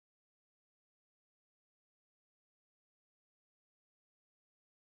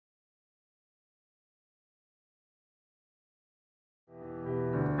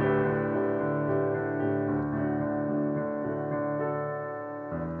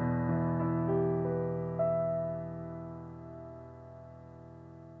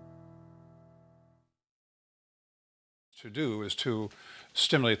to do is to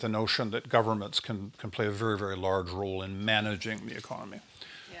stimulate the notion that governments can play a very, very large role in managing the economy.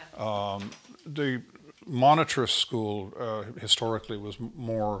 Yeah. The monetarist school historically was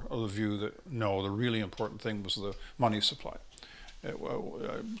more of the view that no, the really important thing was the money supply.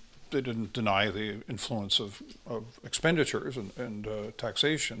 They didn't deny the influence of expenditures and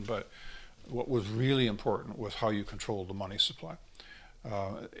taxation, but what was really important was how you controlled the money supply.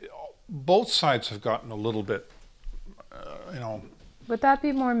 Both sides have gotten a little bit, Would that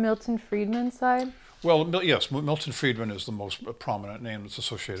be more Milton Friedman's side? Well, yes, Milton Friedman is the most prominent name that's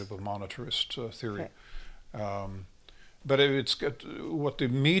associated with monetarist theory. Okay. But what the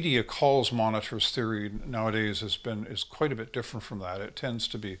media calls monetarist theory nowadays is quite a bit different from that. It tends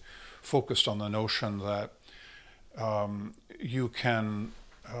to be focused on the notion that you can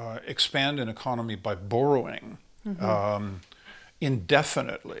expand an economy by borrowing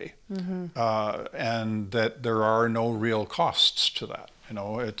indefinitely, and that there are no real costs to that.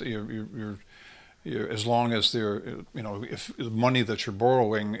 As long as if the money that you're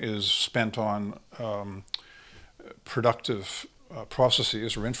borrowing is spent on productive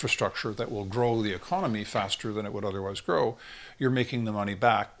processes or infrastructure that will grow the economy faster than it would otherwise grow, you're making the money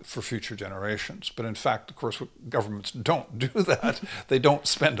back for future generations. But in fact, of course, governments don't do that. They don't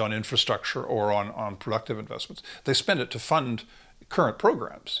spend on infrastructure or on productive investments. They spend it to fund current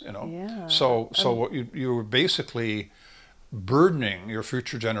programs. Yeah. So what you're basically burdening your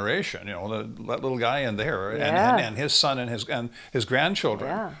future generation, that little guy in there, Yeah. and his son and his grandchildren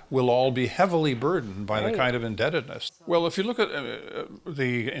Yeah. will all be heavily burdened by the kind of indebtedness. Well, if you look at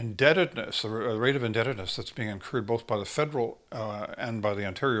the indebtedness, the rate of indebtedness that's being incurred both by the federal and by the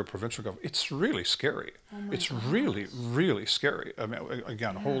Ontario provincial government, it's really scary. It's really, really scary. I mean,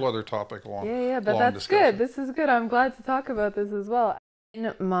 again, a whole other topic, But that's discussion. good. This is good. I'm glad to talk about this as well.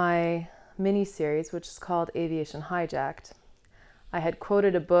 In my mini-series, which is called Aviation Hijacked, I had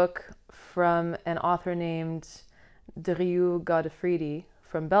quoted a book from an author named Drieu Godefridi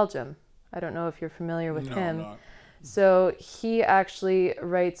from Belgium. I don't know if you're familiar with him. No, not. So he actually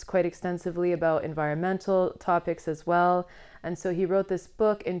writes quite extensively about environmental topics as well. And so he wrote this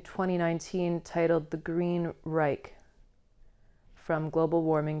book in 2019 titled The Green Reich, From Global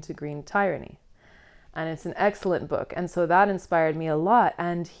Warming to Green Tyranny. And it's an excellent book. And so that inspired me a lot.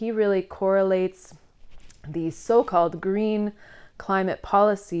 And he really correlates these so-called green climate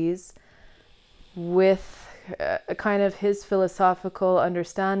policies with a kind of his philosophical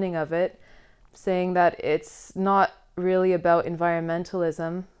understanding of it, saying that it's not really about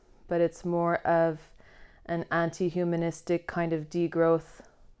environmentalism, but it's more of an anti-humanistic kind of degrowth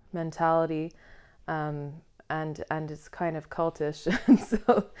mentality, and it's kind of cultish. And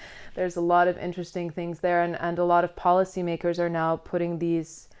so there's a lot of interesting things there, and a lot of policymakers are now putting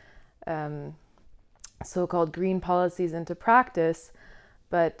these so-called green policies into practice,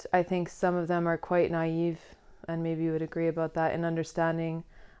 but I think some of them are quite naive, and maybe you would agree about that, in understanding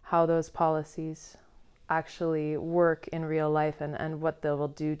how those policies actually work in real life and what they will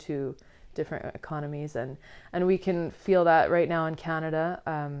do to different economies. And we can feel that right now in Canada,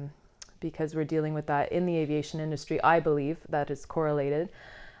 because we're dealing with that in the aviation industry. I believe that is correlated,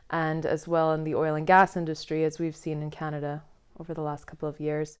 and as well in the oil and gas industry, as we've seen in Canada over the last couple of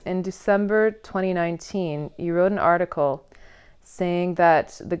years. In December 2019, you wrote an article saying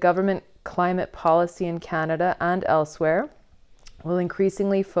that the government climate policy in Canada and elsewhere will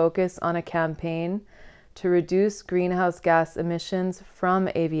increasingly focus on a campaign to reduce greenhouse gas emissions from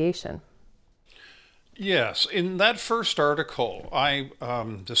aviation. Yes, in that first article, I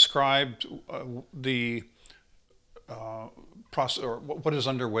described the process, or what is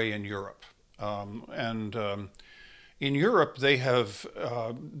underway in Europe, in Europe, they have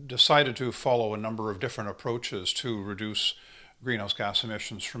decided to follow a number of different approaches to reduce greenhouse gas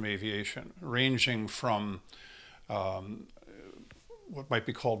emissions from aviation, ranging from what might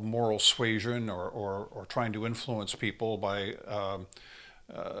be called moral suasion, or trying to influence people by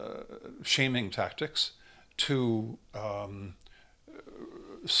shaming tactics, to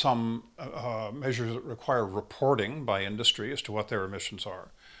some measures that require reporting by industry as to what their emissions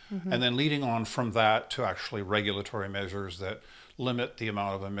are. And then leading on from that to actually regulatory measures that limit the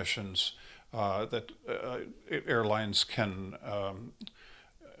amount of emissions that airlines can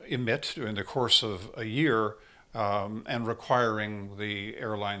emit during the course of a year, and requiring the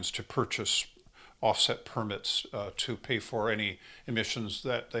airlines to purchase offset permits to pay for any emissions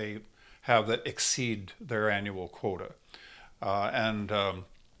that they have that exceed their annual quota.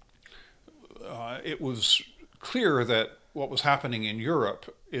 It was clear that what was happening in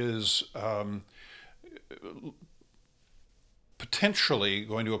Europe is potentially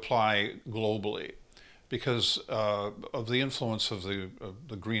going to apply globally. because of the influence of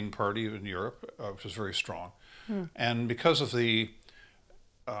the Green Party in Europe, which is very strong, and because of the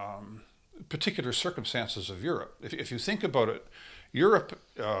particular circumstances of Europe. If you think about it, Europe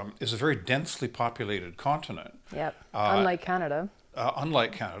is a very densely populated continent. Yep. Unlike Canada.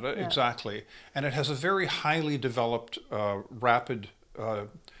 Unlike Canada, exactly. And it has a very highly developed, rapid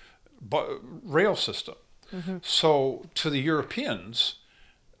rail system. So to the Europeans,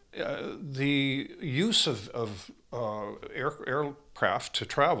 the use of aircraft to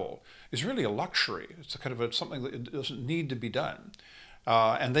travel is really a luxury. It's a kind of something that doesn't need to be done.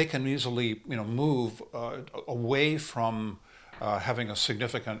 And they can easily, move away from having a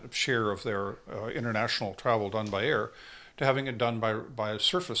significant share of their international travel done by air to having it done by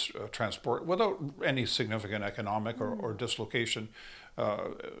surface transport without any significant economic or dislocation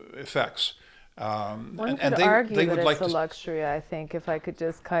effects. One could argue that it's a luxury, I think, if I could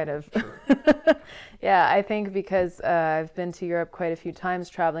just kind of... Yeah, I think because I've been to Europe quite a few times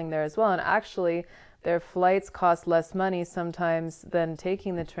traveling there as well, and actually their flights cost less money sometimes than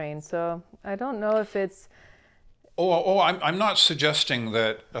taking the train. So I don't know if it's... I'm not suggesting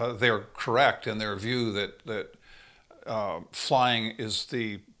that they're correct in their view that flying is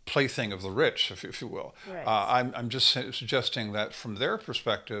the plaything of the rich, if you will. Right. I'm just suggesting that from their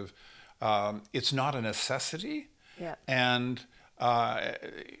perspective, it's not a necessity. Yeah. And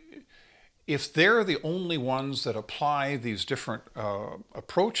if they're the only ones that apply these different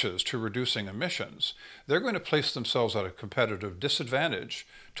approaches to reducing emissions, they're going to place themselves at a competitive disadvantage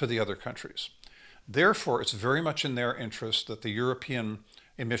to the other countries. Therefore, it's very much in their interest that the European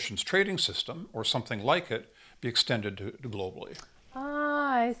emissions trading system, or something like it, be extended to globally.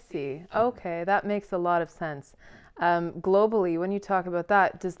 Ah, I see. Okay, that makes a lot of sense. Globally, when you talk about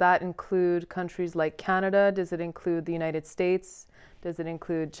that, does that include countries like Canada? Does it include the United States? Does it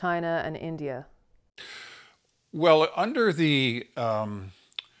include China and India? Well, under the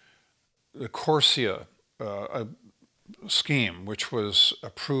CORSIA scheme, which was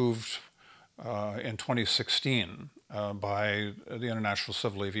approved in 2016 by the International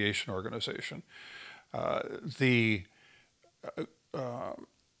Civil Aviation Organization,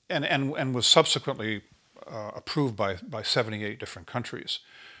 and was subsequently approved by 78 different countries.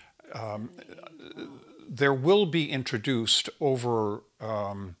 There will be introduced over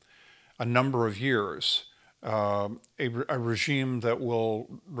a number of years a regime that will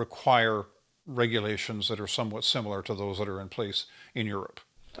require regulations that are somewhat similar to those that are in place in Europe.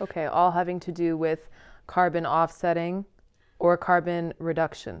 Okay, all having to do with carbon offsetting or carbon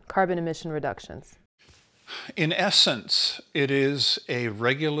emission reductions. In essence, it is a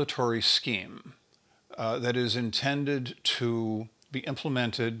regulatory scheme that is intended to be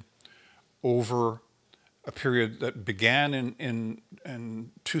implemented over a period that began in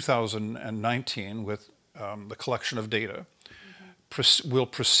 2019 with the collection of data, will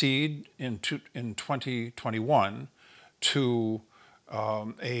proceed in 2021 to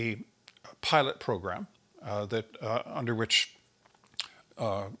a pilot program under which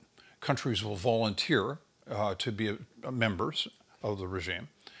countries will volunteer to be members of the regime.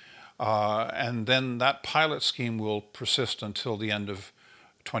 And then that pilot scheme will persist until the end of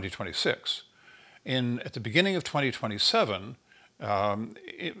 2026. At the beginning of 2027,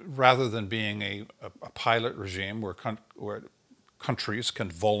 rather than being a pilot regime where countries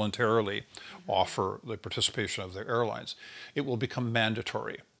can voluntarily offer the participation of their airlines, it will become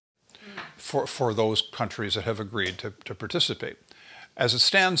mandatory for those countries that have agreed to participate. As it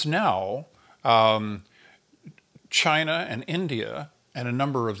stands now, China and India and a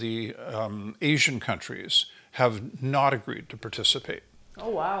number of the Asian countries have not agreed to participate. Oh,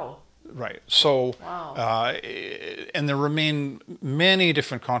 wow. Right. So, wow. And there remain many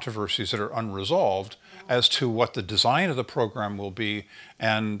different controversies that are unresolved as to what the design of the program will be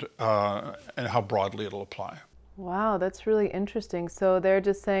and how broadly it'll apply. Wow, that's really interesting. So they're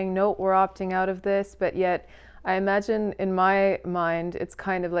just saying, no, we're opting out of this, but yet I imagine in my mind, it's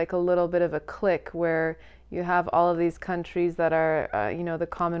kind of like a little bit of a clique where you have all of these countries that are, the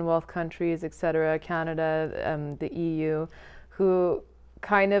Commonwealth countries, etc., Canada, the EU, who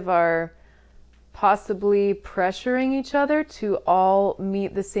kind of are possibly pressuring each other to all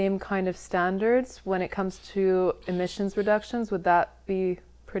meet the same kind of standards when it comes to emissions reductions. Would that be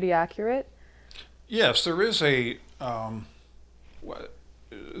pretty accurate? Yes, there is a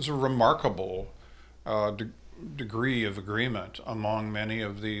remarkable degree of agreement among many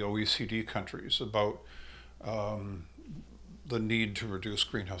of the OECD countries about the need to reduce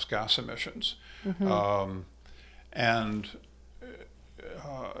greenhouse gas emissions. And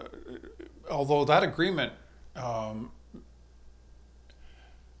although that agreement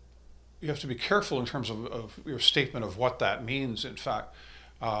you have to be careful in terms of your statement of what that means. In fact,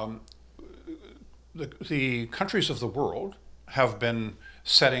 um, the countries of the world have been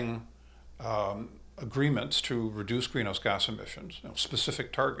setting agreements to reduce greenhouse gas emissions,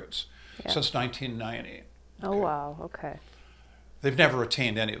 specific targets, Yeah. since 1990. Oh, Okay? wow. Okay. They've never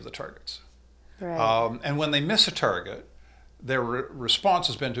attained any of the targets. Right. And when they miss a target, their response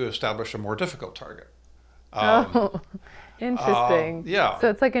has been to establish a more difficult target. Oh, interesting. Yeah, So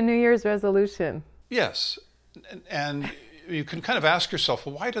it's like a New Year's resolution. yes. And you can kind of ask yourself,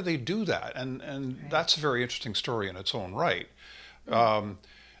 well, why do they do that? And Right. that's a very interesting story in its own right. Um,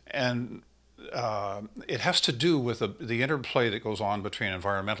 and it has to do with the interplay that goes on between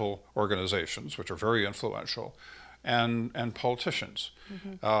environmental organizations, which are very influential, and politicians.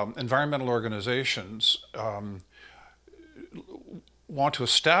 Environmental organizations want to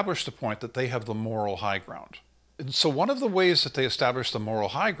establish the point that they have the moral high ground. And so one of the ways that they establish the moral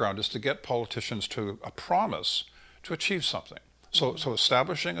high ground is to get politicians to a promise to achieve something. So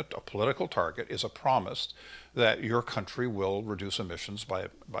establishing a political target is a promise that your country will reduce emissions by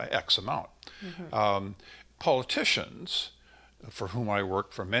X amount. Politicians, for whom I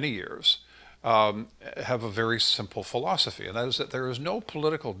worked for many years, have a very simple philosophy, and that is that there is no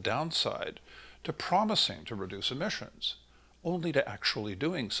political downside to promising to reduce emissions, only to actually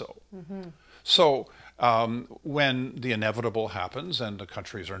doing so. So when the inevitable happens and the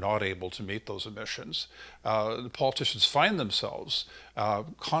countries are not able to meet those emissions, the politicians find themselves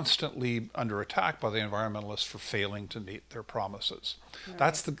constantly under attack by the environmentalists for failing to meet their promises. Right.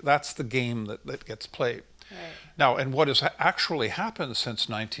 That's the game that gets played. Right. Now, and what has actually happened since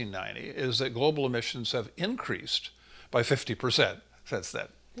 1990 is that global emissions have increased by 50% since then.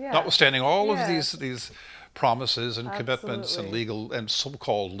 Yeah. Notwithstanding all of these promises and commitments and legal and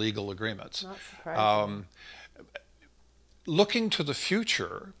so-called legal agreements. Not surprising. Looking to the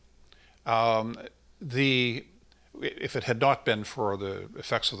future, if it had not been for the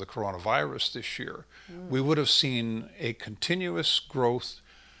effects of the coronavirus this year, we would have seen a continuous growth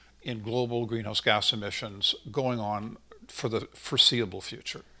in global greenhouse gas emissions going on for the foreseeable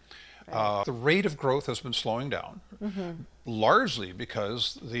future. Right. The rate of growth has been slowing down, largely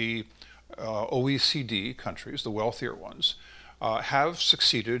because the OECD countries, the wealthier ones, have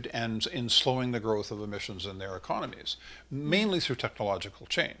succeeded in slowing the growth of emissions in their economies, mainly through technological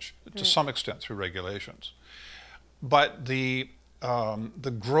change, to some extent through regulations. But the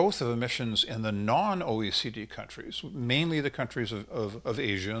growth of emissions in the non-OECD countries, mainly the countries of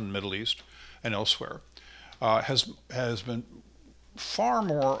Asia and Middle East and elsewhere, has been far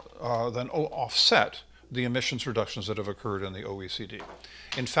more than offset the emissions reductions that have occurred in the OECD.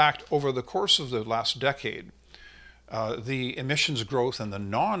 In fact, over the course of the last decade, the emissions growth in the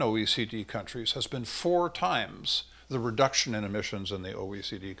non-OECD countries has been 4 times the reduction in emissions in the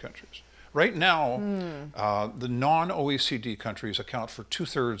OECD countries. Right now, the non-OECD countries account for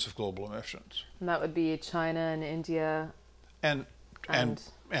 2/3 of global emissions. And that would be China and India. And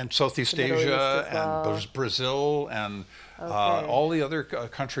Southeast Asia and Brazil and all the other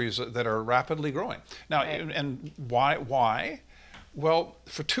countries that are rapidly growing. Now, and why? Well,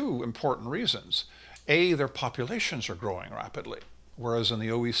 for 2 important reasons. A, their populations are growing rapidly, whereas in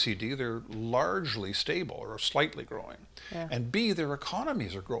the OECD, they're largely stable or slightly growing. Yeah. And B, their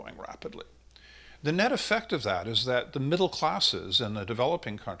economies are growing rapidly. The net effect of that is that the middle classes in the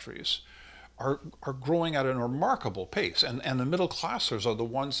developing countries are growing at a remarkable pace. And the middle classes are the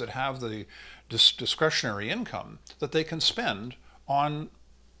ones that have the discretionary income that they can spend on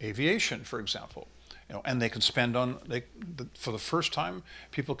aviation, for example. And they can spend on, for the first time,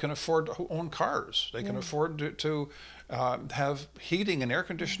 people can afford to own cars. They can afford to have heating and air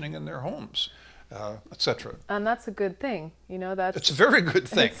conditioning in their homes, etc. And that's a good thing. It's a very good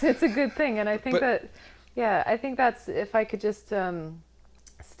thing. It's a good thing. And I think I think that's, if I could just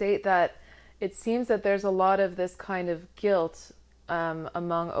state that it seems that there's a lot of this kind of guilt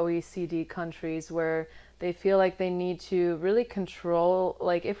among OECD countries where they feel like they need to really control,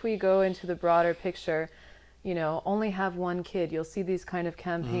 like if we go into the broader picture, only have 1 kid. You'll see these kind of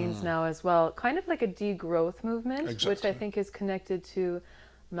campaigns now as well, kind of like a degrowth movement, which I think is connected to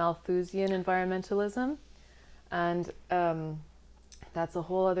Malthusian environmentalism. And that's a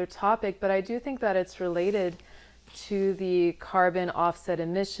whole other topic, but I do think that it's related to the carbon offset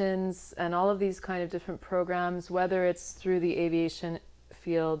emissions and all of these kind of different programs, whether it's through the aviation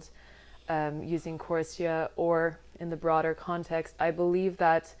field, using CORSIA, or in the broader context. I believe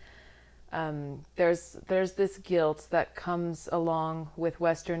that there's this guilt that comes along with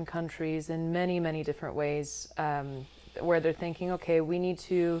Western countries in many, many different ways, where they're thinking, okay,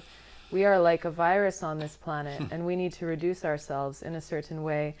 we are like a virus on this planet, and we need to reduce ourselves in a certain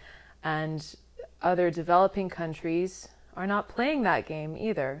way. and other developing countries are not playing that game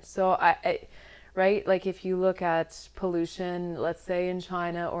either. So right, like if you look at pollution, let's say in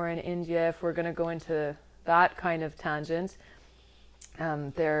China or in India, if we're going to go into that kind of tangent,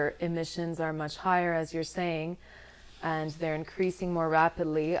 their emissions are much higher, as you're saying, and they're increasing more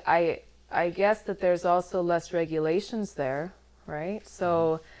rapidly. I guess that there's also less regulations there, right?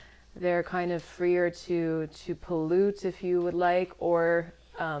 So they're kind of freer to pollute, if you would like, or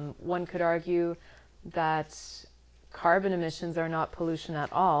one could argue that carbon emissions are not pollution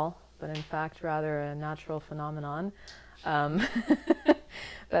at all, but in fact rather a natural phenomenon.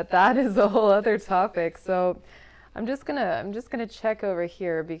 That is a whole other topic. So I'm just gonna check over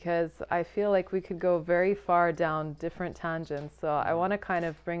here because I feel like we could go very far down different tangents. So I want to kind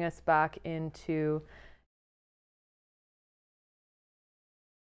of bring us back into